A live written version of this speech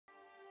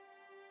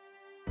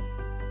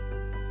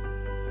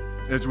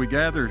As we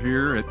gather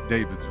here at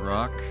David's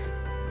Rock,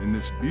 in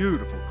this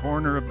beautiful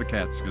corner of the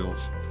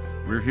Catskills,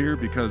 we're here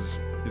because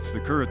it's the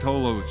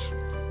Curatolos'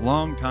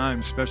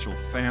 longtime special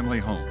family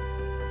home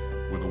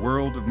with a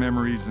world of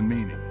memories and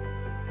meaning.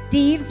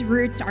 Dave's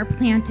roots are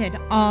planted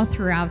all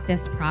throughout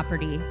this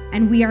property,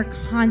 and we are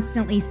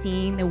constantly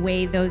seeing the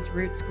way those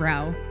roots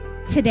grow.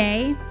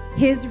 Today,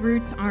 his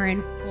roots are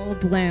in full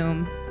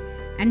bloom,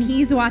 and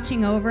he's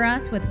watching over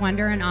us with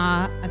wonder and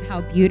awe of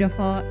how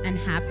beautiful and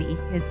happy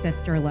his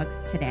sister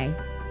looks today.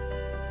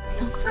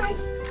 Don't cry,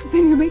 because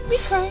then you'll make me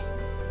cry.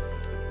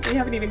 We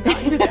haven't even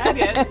gotten to that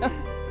yet.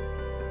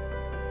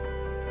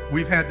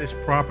 We've had this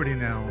property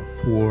now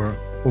for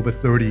over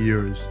 30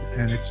 years,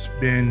 and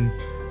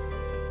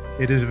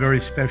it is a very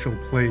special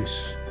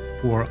place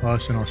for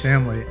us and our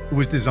family. It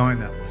was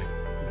designed that way.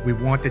 We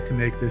wanted to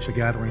make this a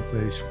gathering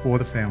place for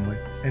the family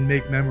and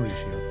make memories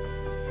here.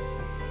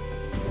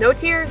 No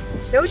tears,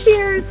 no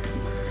tears.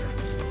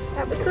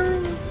 That was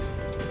fun.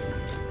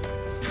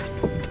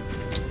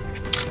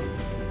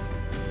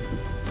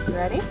 You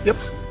ready? Yep.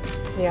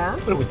 Yeah?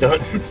 What have we done?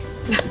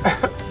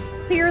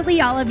 Clearly,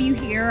 all of you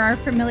here are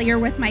familiar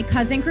with my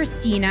cousin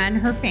Kristina and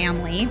her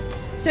family,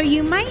 so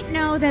you might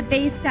know that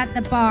they set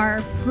the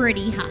bar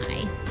pretty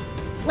high.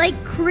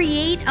 Like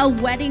create a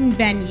wedding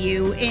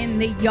venue in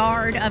the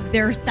yard of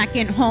their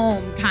second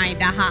home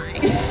kinda high.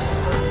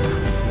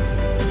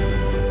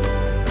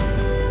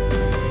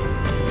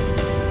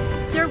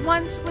 There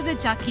once was a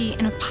ducky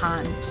in a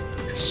pond.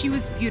 She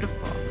was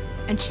beautiful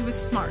and she was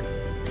smart.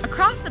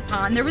 Across the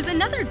pond there was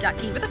another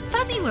ducky with a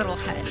fuzzy little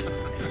head.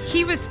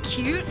 He was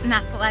cute and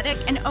athletic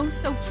and oh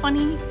so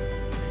funny.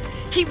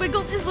 He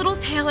wiggled his little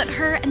tail at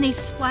her and they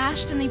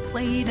splashed and they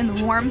played in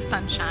the warm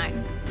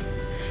sunshine.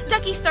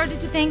 Ducky started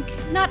to think,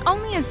 not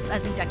only is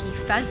Fuzzy Ducky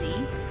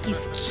fuzzy,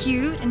 he's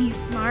cute and he's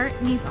smart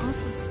and he's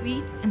also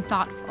sweet and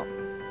thoughtful.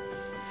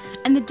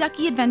 And the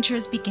ducky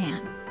adventures began,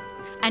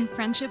 and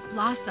friendship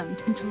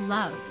blossomed into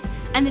love,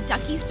 and the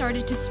duckies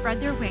started to spread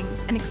their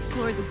wings and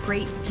explore the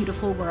great,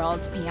 beautiful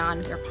world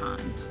beyond their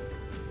pond.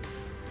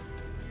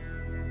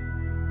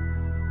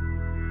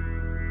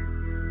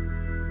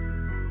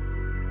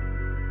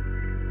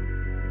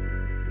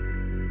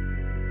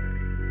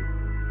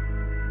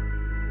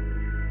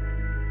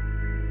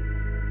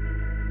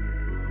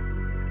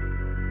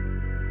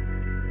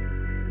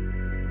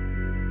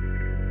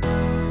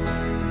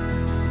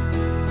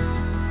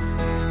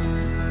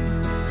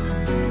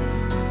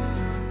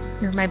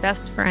 You're my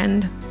best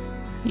friend.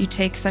 You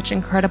take such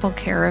incredible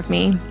care of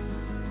me.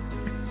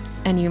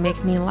 And you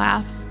make me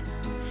laugh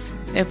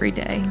every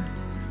day.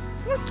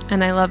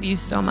 And I love you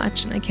so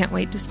much, and I can't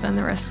wait to spend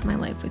the rest of my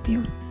life with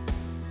you.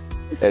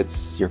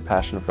 It's your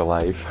passion for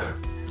life,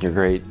 your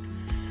great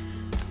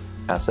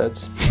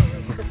assets,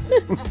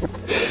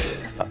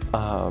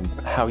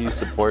 how you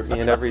support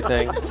me and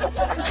everything. You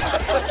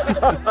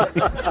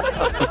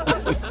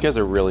guys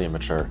are really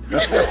immature.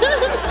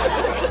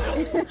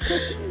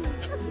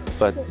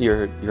 But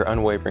your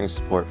unwavering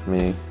support for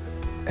me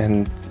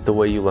and the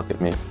way you look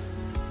at me,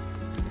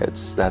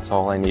 that's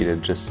all I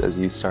needed just as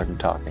you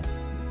started talking.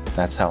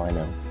 That's how I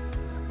know.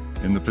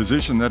 In the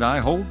position that I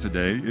hold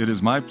today, it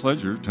is my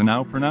pleasure to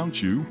now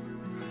pronounce you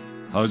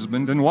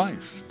husband and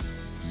wife.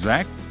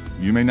 Zach,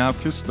 you may now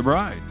kiss the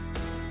bride.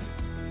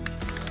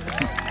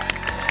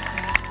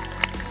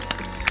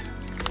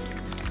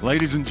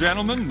 Ladies and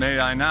gentlemen, may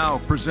I now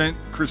present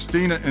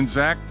Kristina and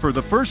Zach for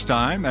the first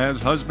time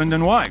as husband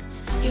and wife.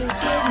 You give me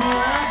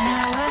love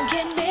now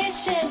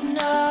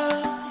unconditional.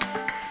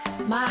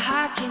 My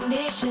heart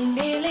condition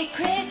nearly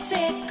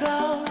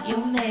critical.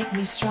 You make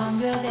me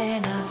stronger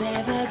than I've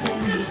ever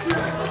been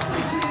before.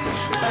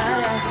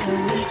 But also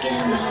weak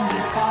and my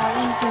knees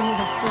falling to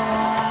the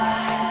floor.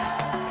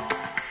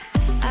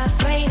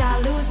 Afraid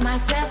I'll lose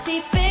myself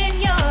deep in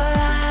your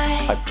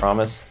eyes. I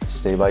promise to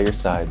stay by your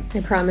side.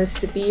 I promise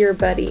to be your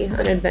buddy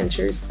on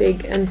adventures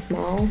big and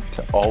small.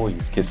 To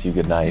always kiss you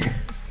goodnight.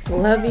 To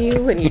love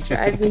you when you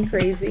drive me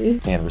crazy.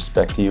 And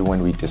respect you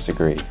when we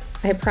disagree.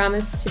 I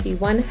promise to be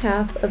one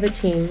half of a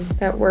team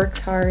that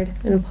works hard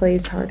and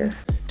plays harder.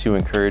 To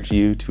encourage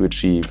you to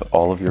achieve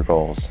all of your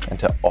goals and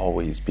to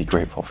always be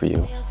grateful for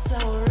you. Feels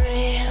so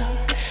real.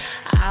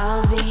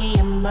 All the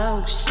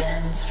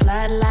emotions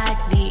flood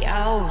like the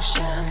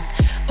ocean.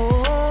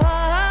 Oh.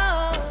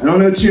 I don't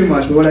know too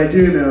much, but what I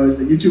do know is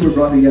that you two were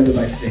brought together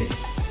by fate.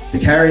 To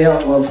carry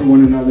out love for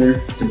one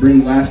another, to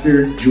bring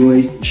laughter,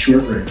 joy, and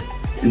short rib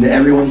into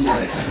everyone's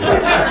life.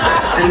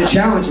 And to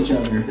challenge each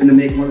other and to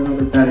make one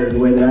another better the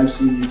way that I've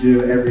seen you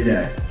do every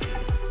day.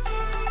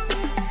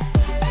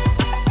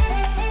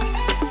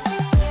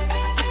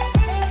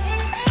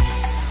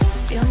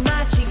 Feel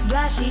my cheeks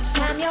blush each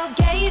time your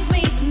gaze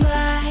meets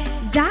mine.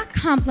 Zach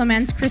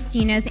complements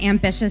Kristina's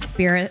ambitious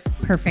spirit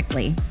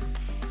perfectly.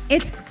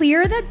 It's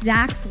clear that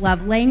Zach's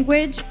love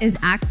language is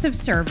acts of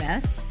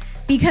service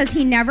because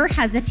he never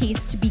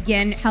hesitates to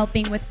begin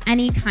helping with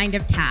any kind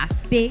of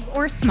task, big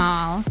or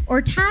small,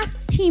 or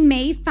tasks he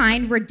may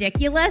find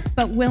ridiculous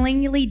but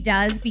willingly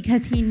does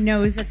because he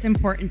knows it's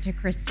important to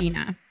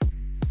Kristina.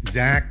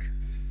 Zach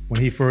When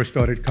he first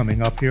started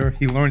coming up here,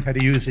 he learned how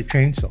to use a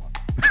chainsaw.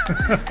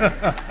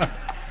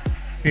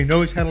 He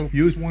knows how to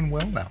use one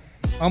well now.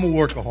 I'm a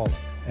workaholic,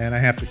 and I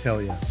have to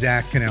tell you,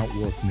 Zach can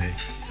outwork me.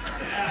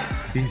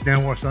 He's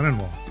now our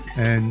son-in-law,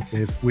 and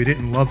if we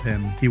didn't love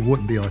him, he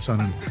wouldn't be our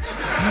son-in-law.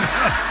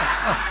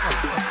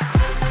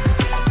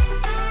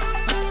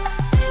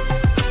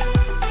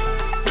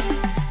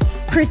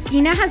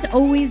 Kristina has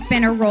always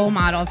been a role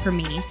model for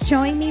me,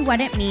 showing me what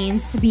it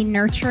means to be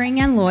nurturing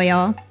and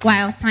loyal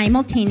while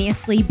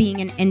simultaneously being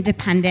an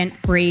independent,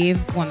 brave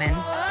woman.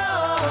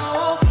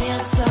 Oh,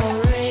 feels so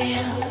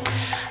real.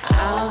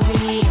 All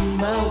the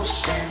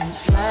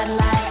emotions flood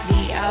like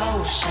the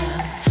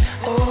ocean.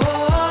 Oh,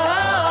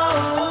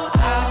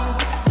 all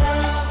the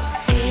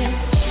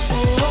feels.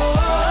 Oh,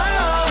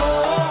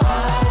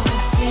 all the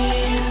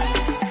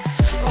feels.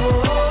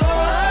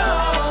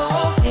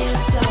 Oh,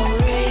 feels so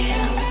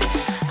real.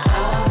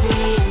 All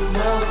the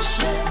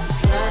emotions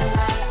flood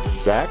like the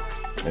Zach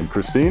and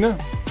Kristina,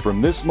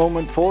 from this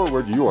moment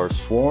forward, you are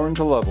sworn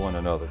to love one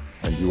another,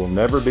 and you will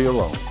never be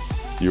alone.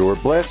 You are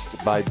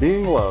blessed by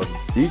being loved,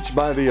 each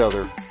by the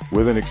other,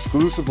 with an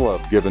exclusive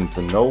love given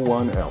to no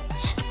one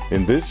else.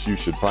 In this, you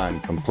should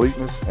find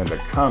completeness and a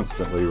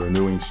constantly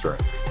renewing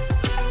strength.